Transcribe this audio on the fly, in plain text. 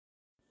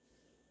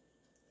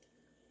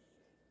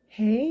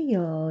Hey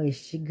y'all,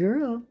 it's your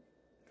girl,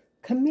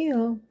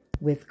 Camille,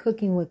 with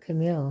Cooking with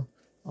Camille.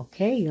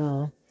 Okay,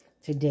 y'all,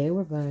 today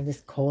we're going to,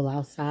 it's cold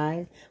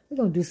outside. We're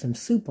going to do some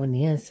soup on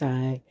the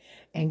inside.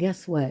 And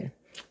guess what?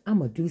 I'm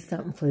going to do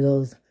something for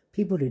those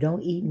people that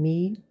don't eat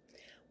meat.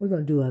 We're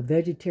going to do a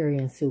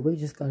vegetarian soup. We're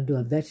just going to do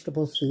a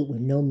vegetable soup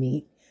with no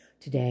meat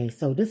today.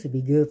 So this would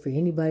be good for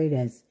anybody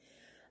that's,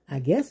 I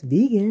guess,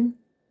 vegan.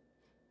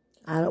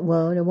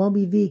 Well, it won't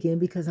be vegan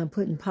because I'm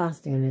putting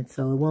pasta in it,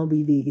 so it won't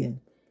be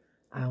vegan.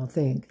 I don't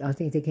think. I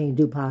think they can't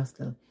do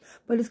pasta.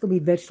 But it's going to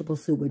be vegetable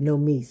soup with no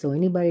meat. So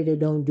anybody that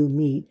don't do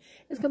meat,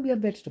 it's going to be a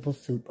vegetable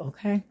soup,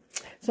 okay?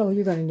 So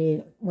you're going to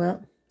need,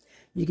 well,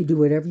 you can do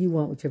whatever you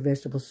want with your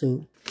vegetable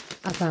soup.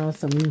 I found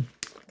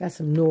got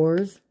some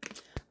Knorr's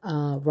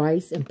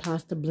rice and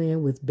pasta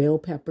blend with bell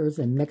peppers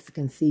and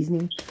Mexican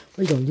seasoning.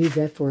 We're going to use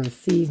that for a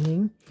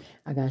seasoning.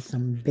 I got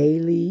some bay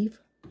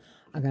leaf.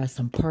 I got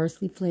some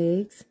parsley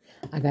flakes.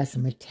 I got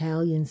some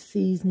Italian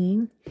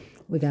seasoning.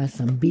 We got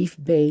some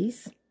beef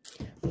base.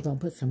 We're going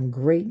to put some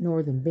great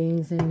northern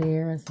beans in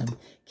there and some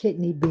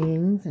kidney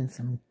beans and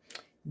some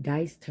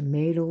diced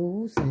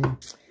tomatoes and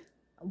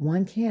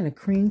 1 can of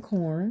cream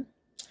corn.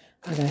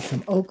 I got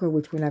some okra,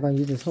 which we're not going to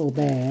use this whole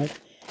bag,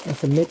 and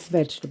some mixed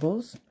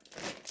vegetables.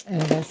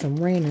 And I got some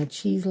Reina,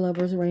 cheese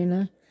lovers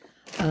Reina.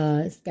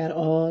 It's got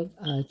all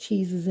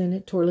cheeses in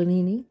it,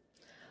 tortellini.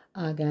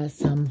 I got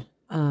some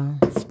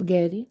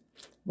spaghetti,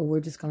 but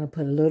we're just going to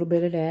put a little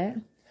bit of that.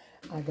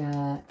 I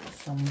got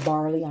some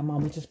barley. I'm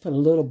going to just put a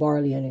little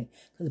barley in it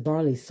because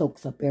barley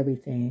soaks up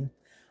everything.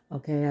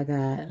 Okay,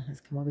 let's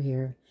come over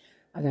here.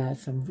 I got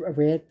some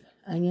red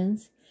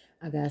onions.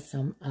 I got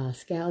some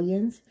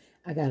scallions.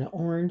 I got an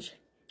orange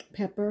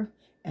pepper.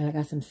 And I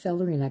got some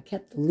celery. And I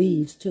kept the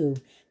leaves too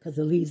because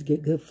the leaves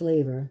get good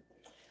flavor.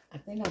 I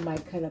think I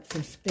might cut up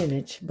some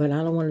spinach, but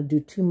I don't want to do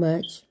too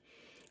much.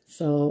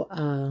 So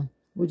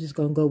we're just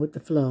going to go with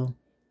the flow.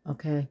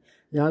 Okay,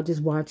 y'all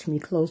just watch me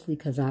closely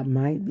because I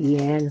might be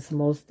adding some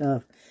more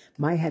stuff.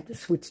 Might have to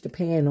switch the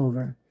pan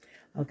over.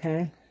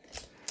 Okay,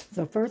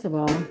 so first of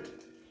all,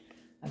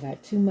 I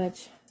got too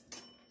much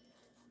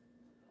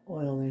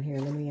oil in here.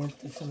 Let me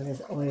empty some of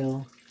this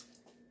oil.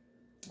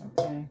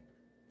 Okay,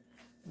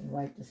 let me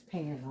wipe this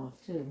pan off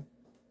too.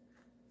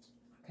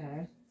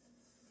 Okay,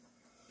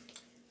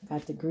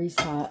 got the grease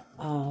hot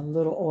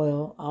little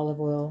oil,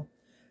 olive oil,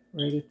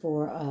 ready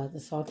for to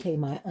saute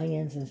my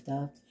onions and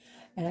stuff.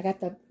 And I got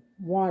the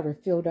water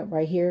filled up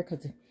right here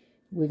because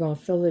we're going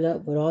to fill it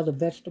up with all the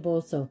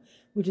vegetables. So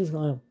we're just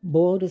going to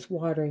boil this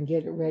water and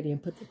get it ready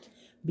and put the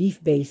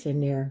beef base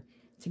in there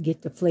to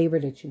get the flavor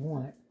that you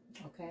want.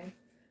 Okay?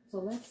 So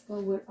let's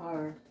go with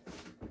our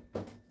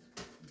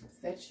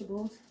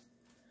vegetables.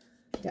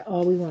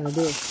 All we want to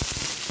do is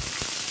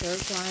stir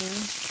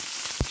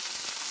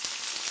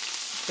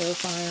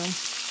fry them,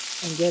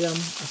 and get them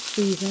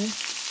seasoned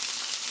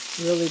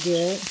really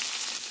good.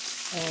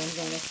 And I'm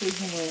going to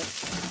season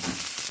with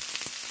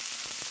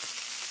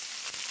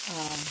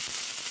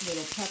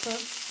little pepper,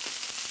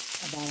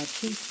 about a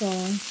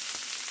teaspoon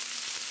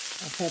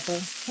of pepper,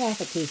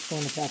 half a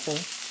teaspoon of pepper, and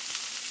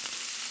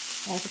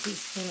half a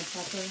teaspoon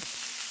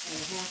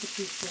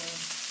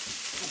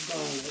of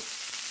garlic.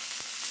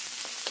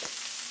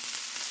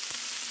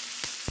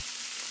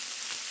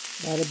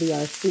 That'll be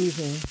our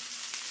seasoning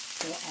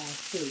for our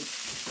soup.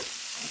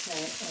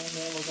 Okay, and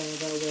then we're going to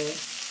go with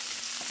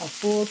a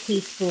full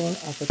teaspoon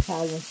of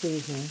Italian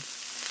seasoning.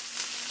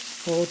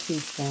 Full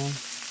teaspoon.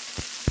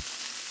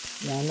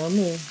 Y'all know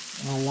me.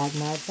 I like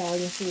my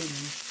Italian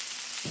seasoning.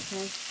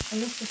 Okay?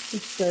 And let's just keep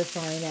stir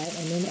frying that.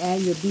 And then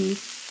add your beef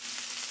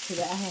to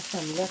that. I have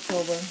some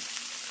leftover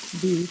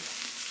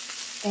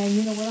beef. And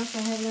you know what else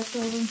I have left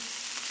over?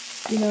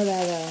 You know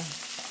that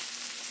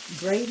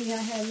gravy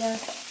I had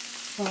left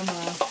from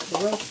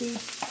the roast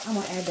beef? I'm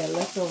going to add that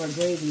leftover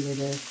gravy to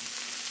this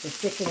to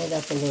thicken it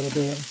up a little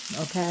bit.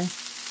 Okay?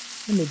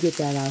 Let me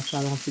get that out so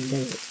I don't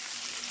forget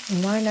it.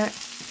 And why not?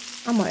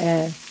 I'm going to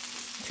add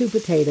 2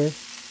 potatoes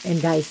and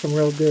dice them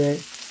real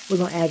good. We're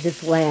going to add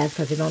this last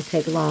because it don't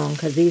take long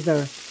because these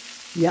are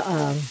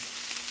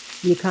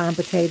yukon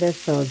potatoes,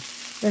 so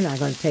they're not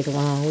going to take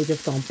long. We're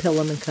just going to peel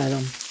them and cut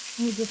them.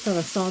 And we're just going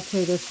to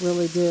saute this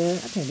really good.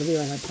 I can't believe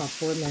I'm going to talk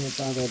 4 minutes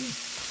already.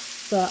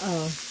 So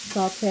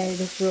saute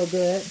this real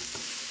good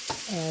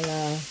and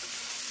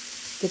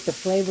get the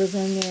flavors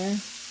in there.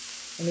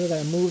 And we're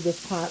going to move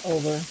this pot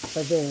over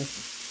for this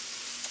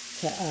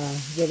to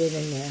get it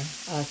in there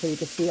so you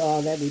can see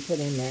all that we put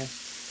in there.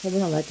 So we're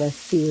going to let that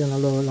season a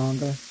little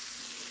longer.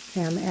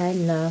 Okay, I'm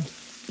adding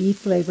beef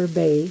flavor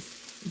base,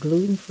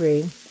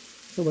 gluten-free.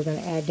 So we're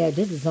going to add that.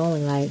 This is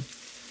only like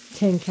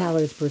 10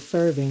 calories per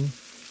serving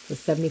for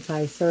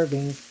 75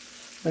 servings.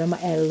 But I'm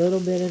going to add a little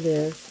bit of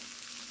this.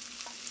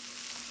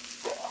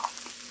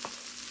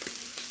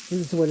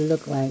 This is what it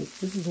looks like.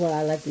 This is what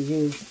I like to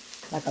use,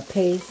 like a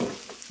paste,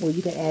 where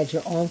you can add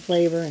your own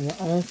flavor and your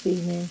own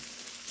seasoning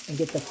and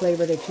get the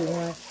flavor that you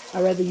want.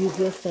 I'd rather use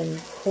this than,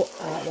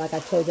 like I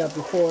told y'all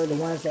before, the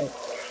ones that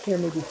hear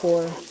me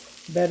before,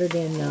 better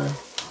than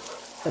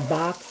the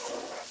box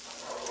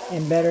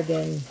and better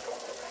than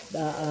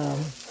the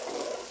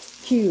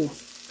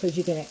cubes, because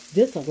you can,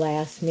 this will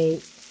last me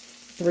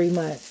 3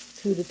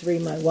 months, 2 to 3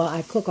 months. Well,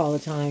 I cook all the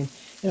time.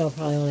 It'll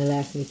probably only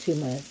last me 2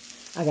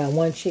 months. I got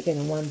 1 chicken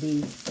and 1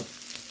 beef.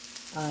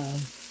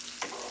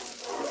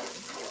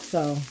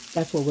 So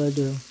that's what we'll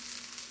do.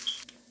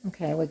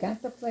 Okay, we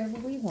got the flavor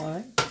we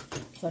want.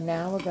 So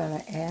now we're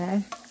going to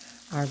add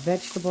our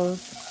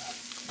vegetables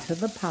to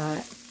the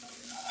pot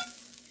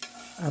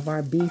of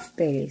our beef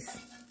base.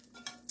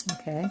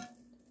 Okay,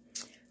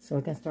 so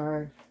we can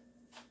start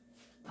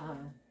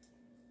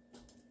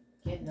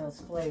getting those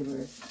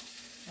flavors.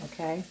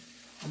 Okay,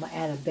 I'm going to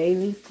add a bay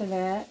leaf to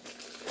that.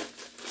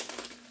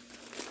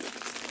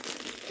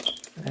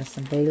 I got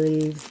some bay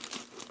leaves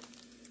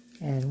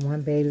and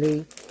 1 bay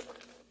leaf.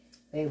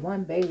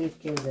 1 bay leaf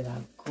gives it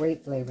a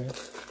great flavor,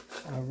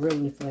 a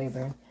really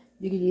flavor.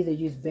 You can either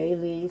use bay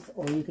leaves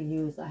or you can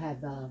use, I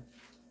have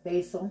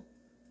basil.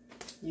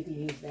 You can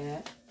use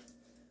that.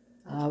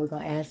 We're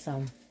going to add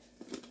some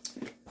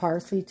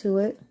parsley to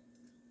it.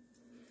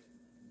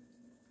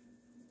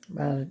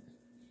 About a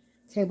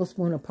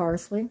tablespoon of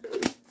parsley.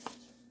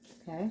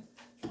 Okay.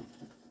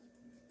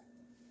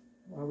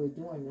 While we're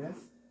doing this,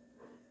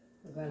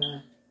 we're going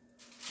to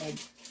add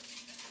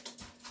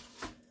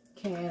a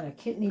can of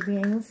kidney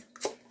beans.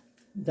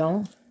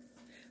 Don't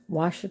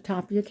wash the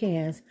top of your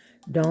cans.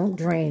 Don't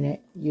drain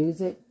it.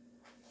 Use it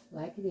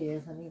like it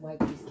is. Let me wipe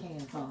these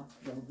cans off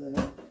real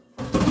good.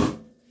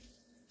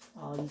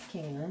 All these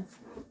cans.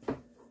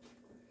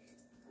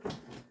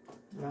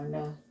 Y'all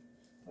know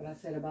what I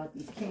said about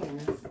these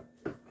cans.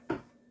 Let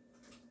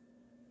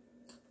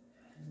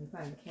me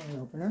find the can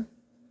opener.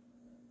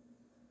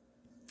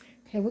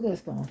 Okay, we're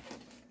just going to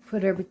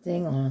put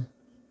everything on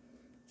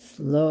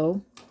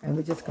slow, and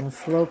we're just going to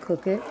slow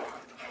cook it.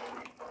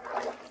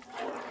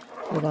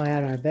 We're going to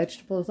add our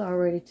vegetables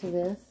already to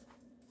this.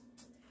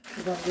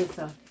 We're going to get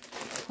a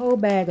whole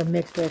bag of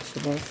mixed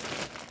vegetables,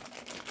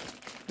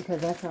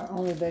 because that's our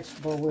only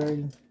vegetable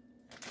we're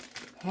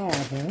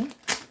having.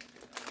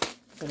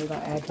 So we're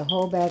going to add the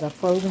whole bag of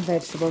frozen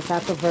vegetables. I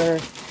prefer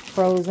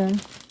frozen.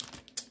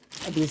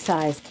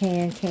 Besides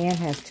canned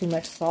has too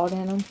much salt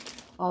in them.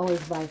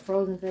 Always buy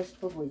frozen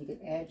vegetables where you can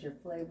add your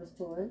flavors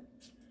to it.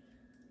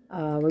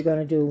 We're going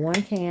to do 1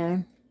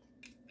 can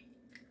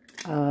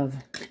of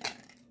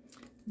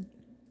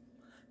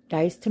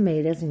diced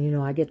tomatoes, and you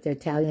know I get the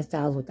Italian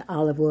styles with the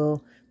olive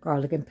oil,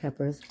 garlic, and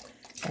peppers.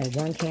 Add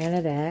 1 can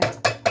of that.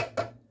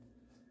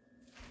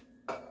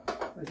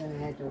 We're going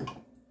to add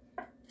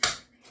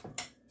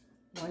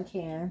 1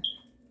 can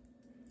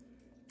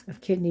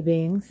of kidney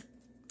beans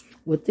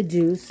with the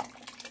juice.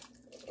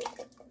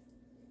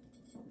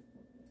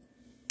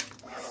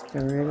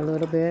 Stir it a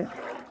little bit.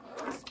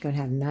 It's going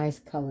to have nice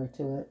color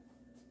to it.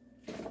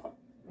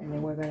 And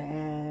then we're going to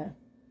add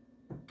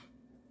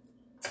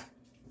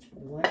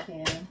 1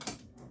 can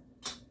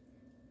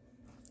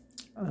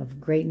of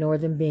Great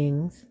Northern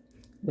beans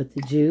with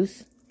the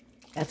juice.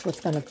 That's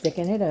what's going to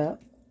thicken it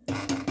up.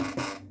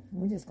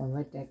 We're just going to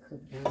let that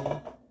cook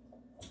down.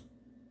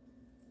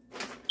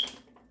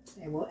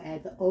 And we'll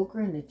add the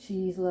okra and the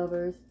cheese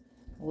lovers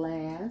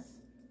last.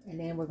 And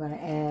then we're going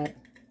to add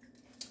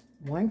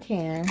 1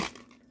 can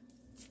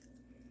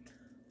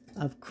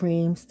of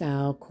cream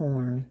style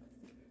corn.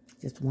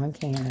 Just 1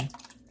 can.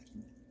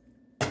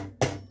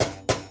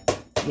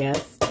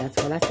 Yes,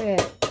 that's what I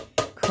said.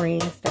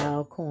 Cream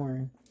style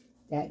corn.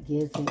 That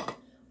gives it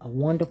a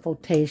wonderful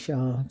taste,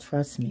 y'all.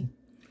 Trust me.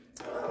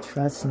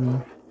 Trust me.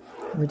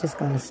 We're just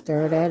going to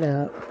stir that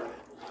up.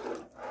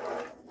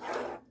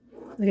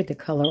 Look at the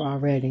color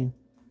already.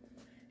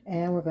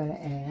 And we're going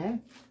to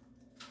add,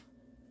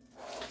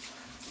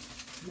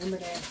 remember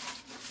that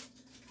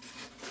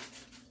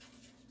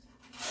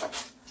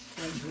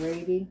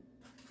gravy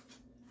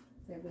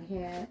that we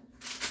had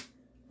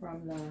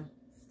from the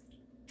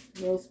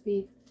roast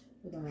beef?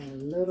 We're going to add a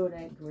little of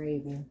that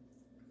gravy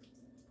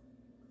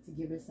to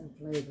give it some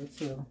flavor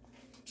too.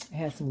 I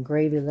have some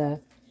gravy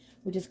left.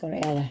 We're just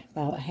going to add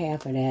about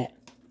half of that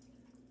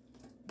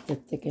to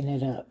thicken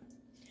it up.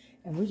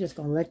 And we're just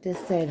going to let this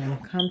set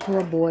and come to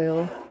a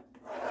boil.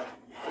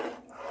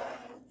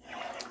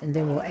 And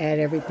then we'll add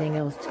everything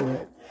else to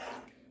it.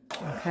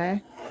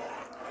 Okay?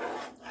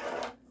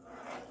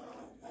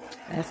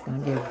 That's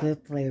going to give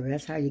good flavor.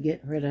 That's how you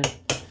get rid of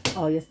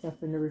all your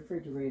stuff in the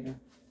refrigerator.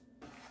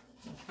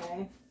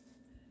 Okay?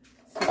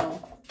 So,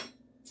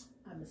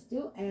 I'm going to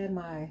still add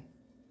my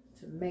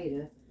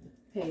tomato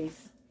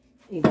paste.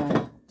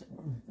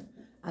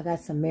 I got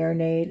some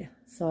marinade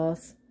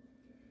sauce.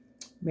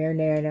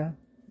 Marinara.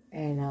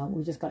 And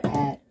we're just going to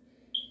add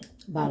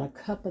about a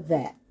cup of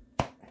that.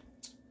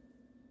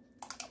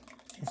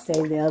 And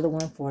save the other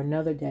one for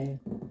another day.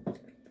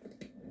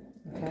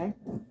 Okay?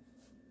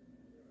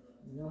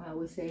 You know how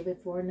we save it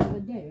for another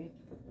day.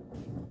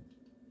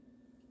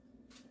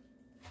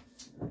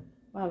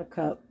 About a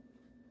cup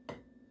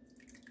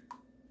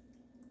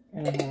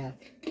and a half.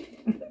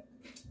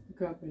 A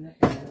cup and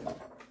a half.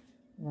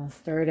 I'm going to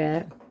stir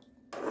that.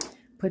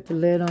 Put the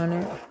lid on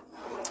it.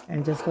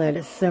 And just let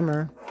it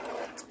simmer.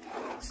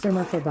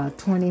 Simmer for about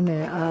 20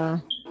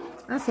 minutes.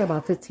 I'd say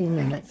about 15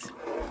 minutes.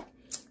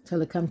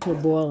 till it comes to a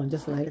boil and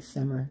just let it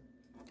simmer.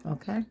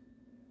 Okay?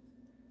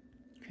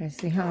 Okay,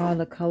 see how all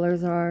the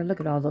colors are? Look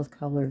at all those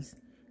colors.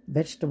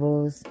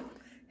 Vegetables,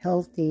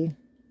 healthy.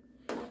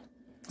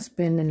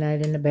 Spend the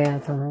night in the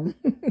bathroom.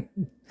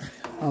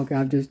 Okay,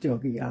 I'm just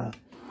joking, y'all.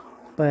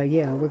 But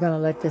yeah, we're going to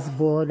let this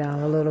boil down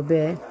a little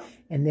bit.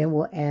 And then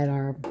we'll add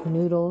our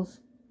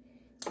noodles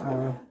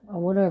or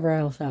whatever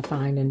else I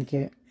find in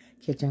the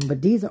kitchen.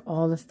 But these are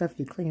all the stuff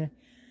you clean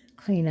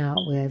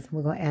out with.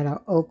 We're going to add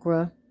our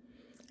okra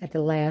at the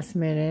last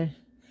minute.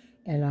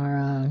 And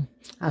our,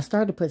 I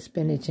started to put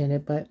spinach in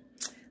it, but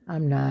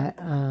I'm not.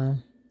 I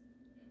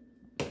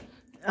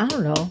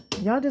don't know.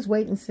 Y'all just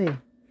wait and see.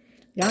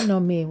 Y'all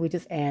know me. We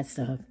just add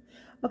stuff.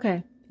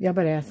 Okay. Y'all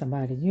better ask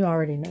somebody. You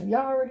already know.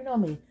 Y'all already know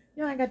me.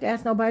 Y'all ain't got to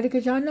ask nobody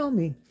because y'all know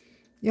me.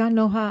 Y'all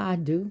know how I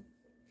do.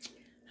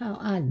 How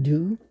I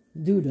do.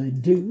 Do the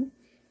do.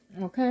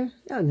 Okay?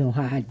 Y'all know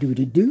how I do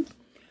the do.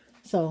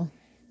 So,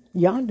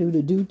 y'all do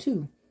the do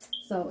too.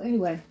 So,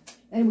 anyway.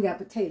 And we got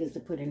potatoes to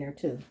put in there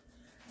too.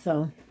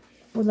 So,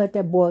 we'll let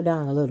that boil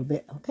down a little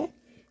bit. Okay?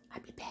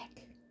 I'll be back.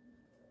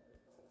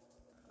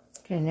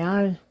 Okay,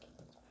 now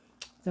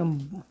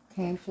some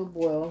came to a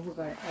boil. We're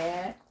going to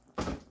add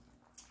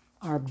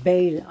our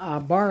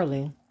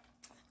barley,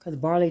 because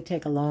barley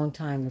take a long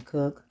time to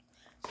cook.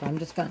 So I'm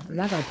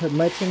not going to put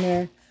much in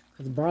there,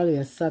 because barley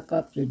will suck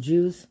up the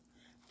juice.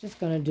 Just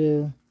going to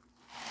do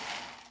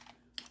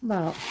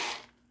about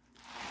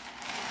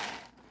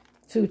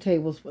 3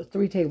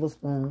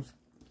 tablespoons.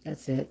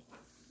 That's it.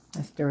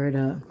 And stir it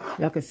up.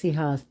 Y'all can see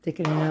how it's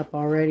thickening up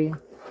already.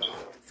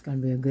 It's going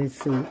to be a good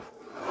soup.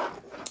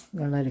 I'm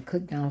going to let it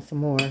cook down some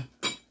more.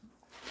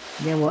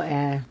 Then we'll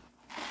add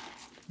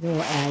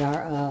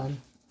our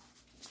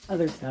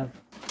other stuff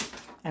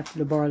after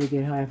the barley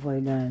get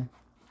halfway done.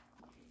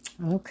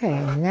 Okay,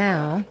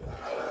 now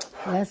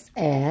let's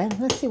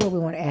see what we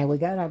want to add. We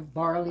got our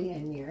barley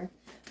in here.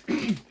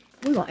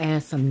 We're going to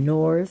add some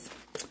Knorrs,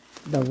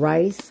 the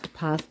rice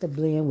pasta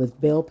blend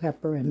with bell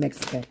pepper and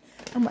Mexican.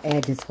 I'm going to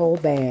add this whole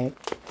bag.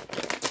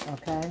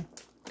 Okay?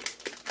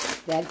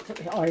 That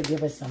ought to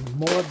give us some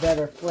more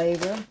better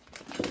flavor.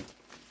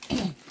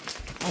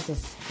 I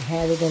just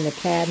had it in the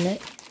cabinet.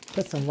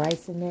 Put some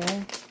rice in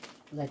there.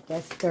 Let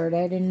that stir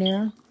that in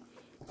there.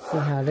 See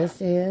how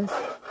this is.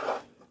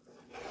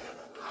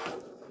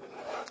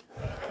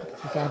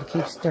 You got to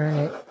keep stirring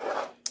it.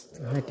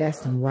 Let that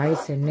some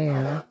rice in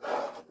there.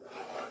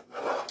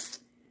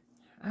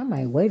 I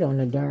might wait on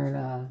the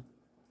darn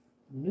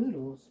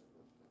noodles.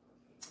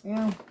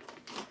 Yeah,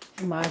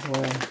 you might as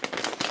well.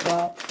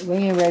 Well, we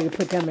ain't ready to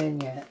put them in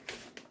yet,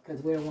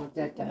 because we don't want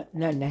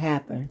nothing to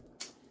happen.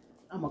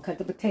 I'm going to cut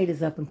the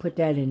potatoes up and put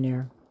that in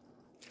there.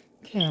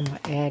 Okay, I'm going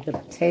to add the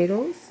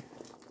potatoes.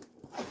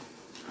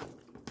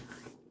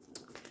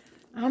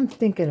 I'm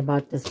thinking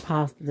about this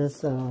pasta,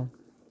 this tortellini,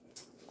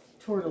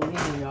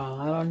 y'all.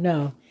 I don't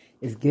know.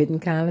 It's getting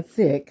kind of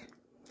thick.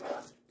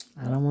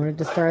 I don't want it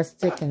to start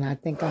sticking. I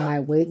think I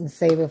might wait and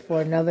save it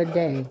for another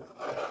day,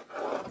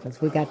 because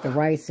we got the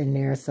rice in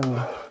there, so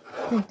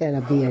I think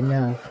that'll be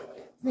enough.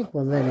 I think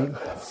we'll let it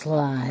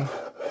slide.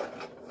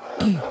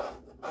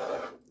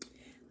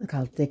 Look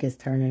how thick it's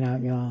turning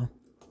out, y'all.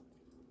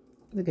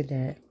 Look at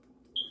that.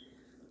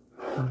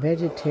 A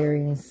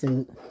vegetarian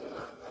soup.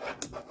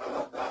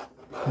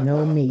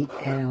 No meat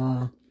at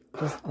all.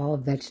 Just all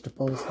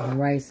vegetables and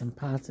rice and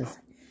pastas.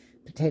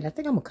 Potato. I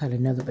think I'm going to cut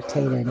another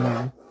potato in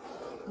there.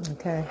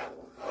 Okay.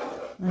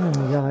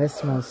 Y'all, it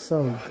smells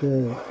so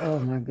good. Oh,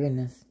 my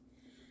goodness.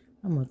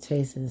 I'm going to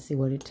taste it and see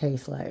what it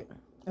tastes like.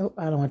 Oh,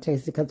 I don't want to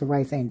taste it because the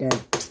rice ain't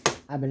done.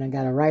 I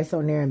got a rice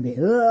on there and be,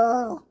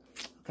 oh.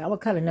 Okay, I'm going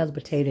to cut another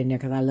potato in there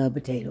because I love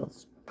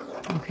potatoes.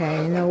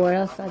 Okay, you know what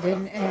else I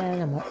didn't add?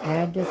 I'm going to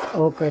add this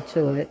okra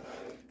to it.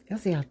 Y'all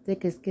see how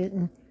thick it's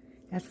getting?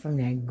 That's from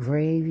that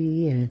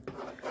gravy and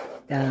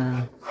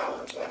the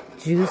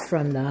juice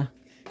from the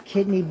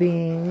kidney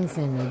beans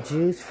and the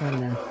juice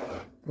from the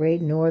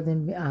Great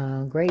Northern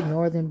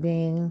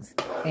beans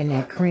and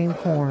that cream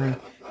corn.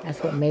 That's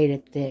what made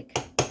it thick.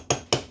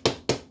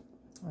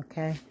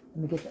 Okay, let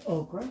me get the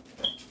okra.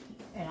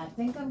 And I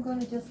think I'm going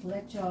to just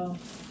let y'all,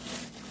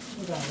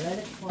 we're going to let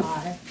it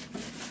fly.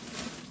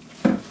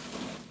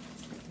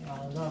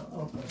 I love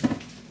okra.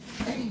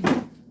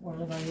 We're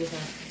only going to use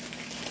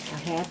a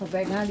half a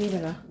bag, not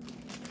even a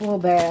full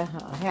bag,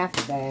 a half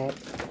a bag.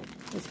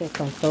 Just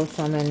going to throw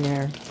some in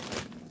there.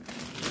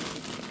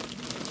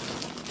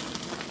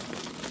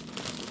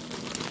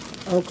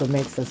 Okra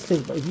makes a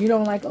soup. If you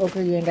don't like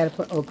okra, you ain't got to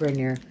put okra in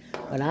there.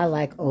 But I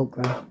like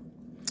okra.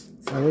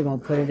 So we're going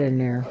to put it in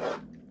there.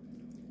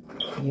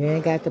 You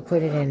ain't got to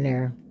put it in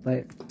there.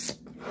 But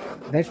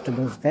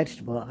vegetable.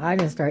 I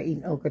didn't start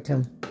eating okra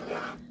till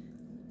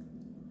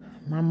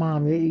my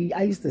mom.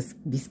 I used to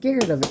be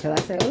scared of it because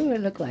I said, oh,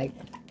 it looked like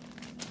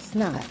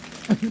snot.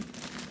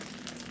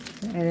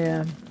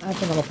 And I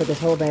think I'm going to put this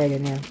whole bag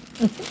in there.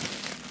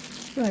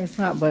 It's like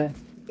snot, but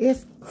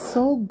it's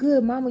so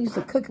good. Mama used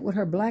to cook it with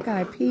her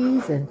black-eyed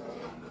peas and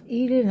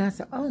eat it. And I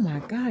said, oh, my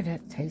God,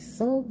 that tastes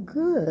so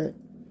good.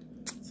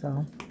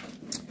 So,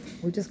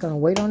 We're just going to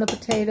wait on the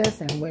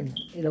potatoes and when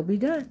it'll be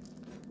done.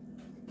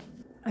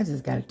 I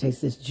just got to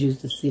taste this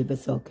juice to see if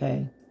it's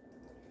okay.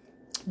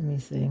 Let me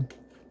see.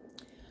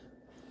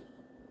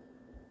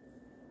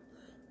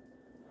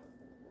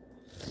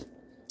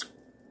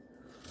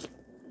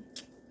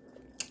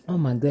 Oh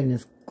my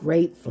goodness,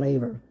 great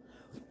flavor.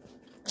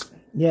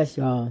 Yes,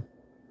 y'all.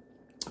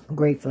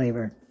 Great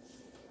flavor.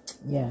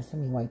 Yes,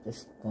 let me wipe this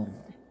spoon.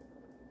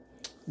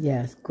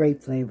 Yes,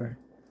 great flavor.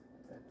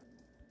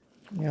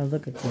 Now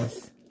look at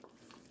this.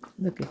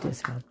 Look at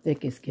this, how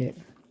thick it's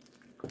getting.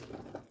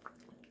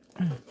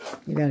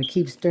 You gotta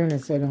keep stirring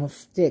it so it don't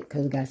stick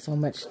because it got so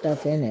much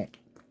stuff in it.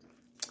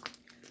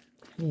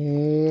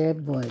 Yeah,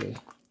 boy.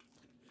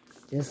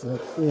 This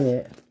looks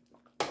good.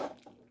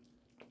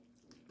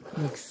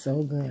 Looks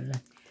so good.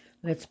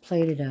 Let's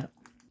plate it up.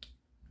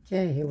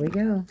 Okay, here we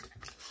go.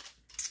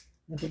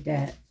 Look at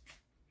that.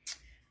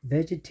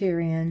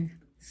 Vegetarian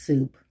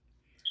soup.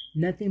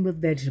 Nothing but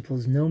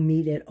vegetables. No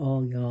meat at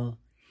all, y'all.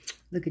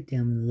 Look at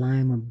them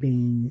lima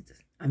beans.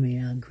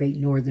 Great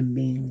northern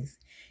beans.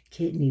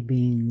 Kidney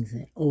beans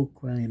and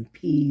okra and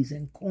peas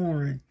and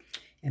corn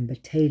and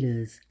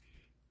potatoes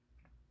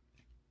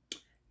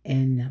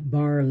and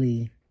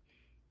barley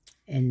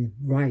and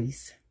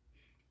rice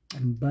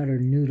and butter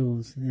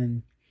noodles.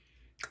 And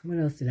what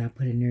else did I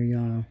put in there,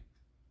 y'all?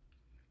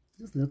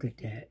 Just look at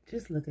that.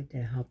 Just look at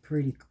that. How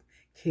pretty.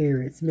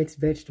 Carrots, mixed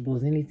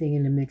vegetables, anything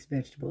in the mixed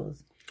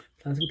vegetables.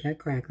 Plus we got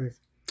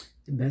crackers.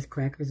 The best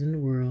crackers in the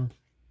world.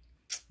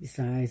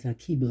 Besides a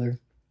Keebler.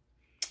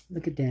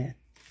 Look at that.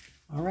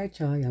 All right,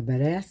 y'all. Y'all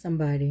better ask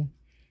somebody.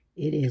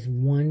 It is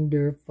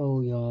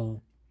wonderful,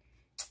 y'all.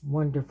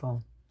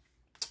 Wonderful.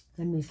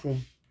 Let me see.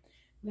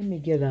 Let me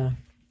get a...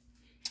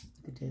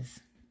 Look at this.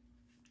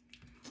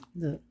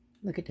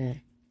 Look at that.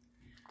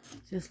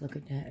 Just look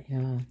at that,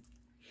 y'all.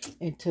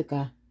 It took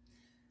a...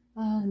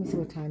 let me see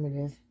what time it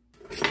is.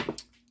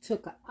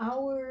 Took an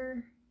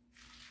hour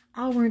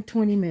and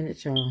 20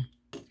 minutes, y'all.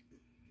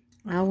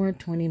 Hour and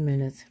 20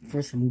 minutes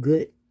for some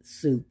good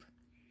soup.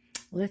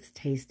 Let's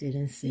taste it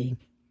and see.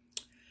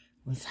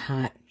 It's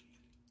hot.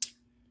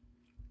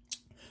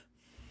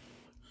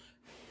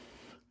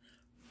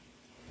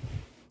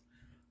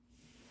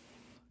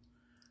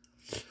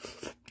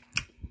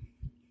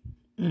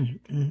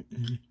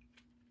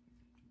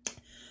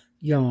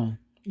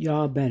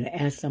 Y'all better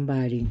ask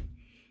somebody.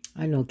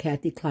 I know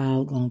Kathy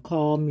Cloud gonna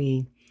call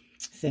me,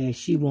 say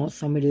she wants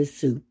some of this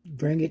soup.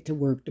 Bring it to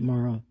work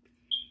tomorrow.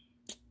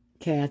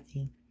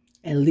 Kathy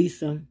and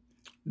Lisa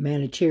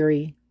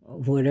Manicherry,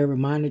 whatever,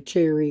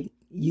 Manicherry,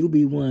 you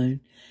be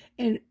one.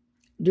 And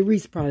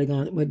Doris probably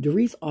gonna, but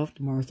Doris off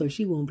tomorrow, so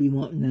she won't be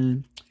wanting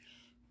none.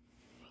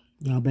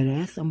 Y'all better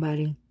ask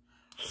somebody.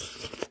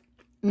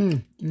 All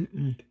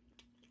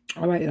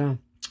right, y'all.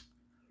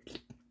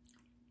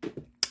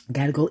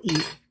 Gotta go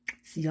eat.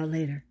 See y'all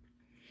later.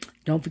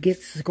 Don't forget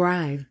to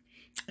subscribe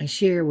and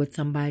share with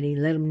somebody.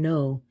 Let them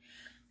know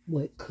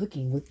what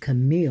cooking with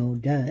Camille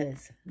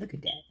does. Look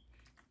at that.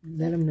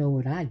 Let them know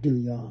what I do,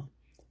 y'all.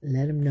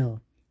 Let them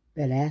know.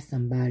 Better ask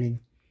somebody.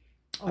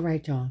 All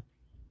right, y'all.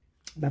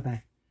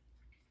 Bye-bye.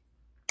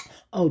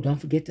 Oh, don't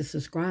forget to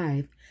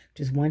subscribe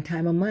just one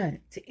time a month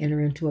to enter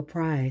into a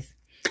prize.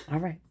 All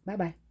right.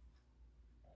 Bye-bye.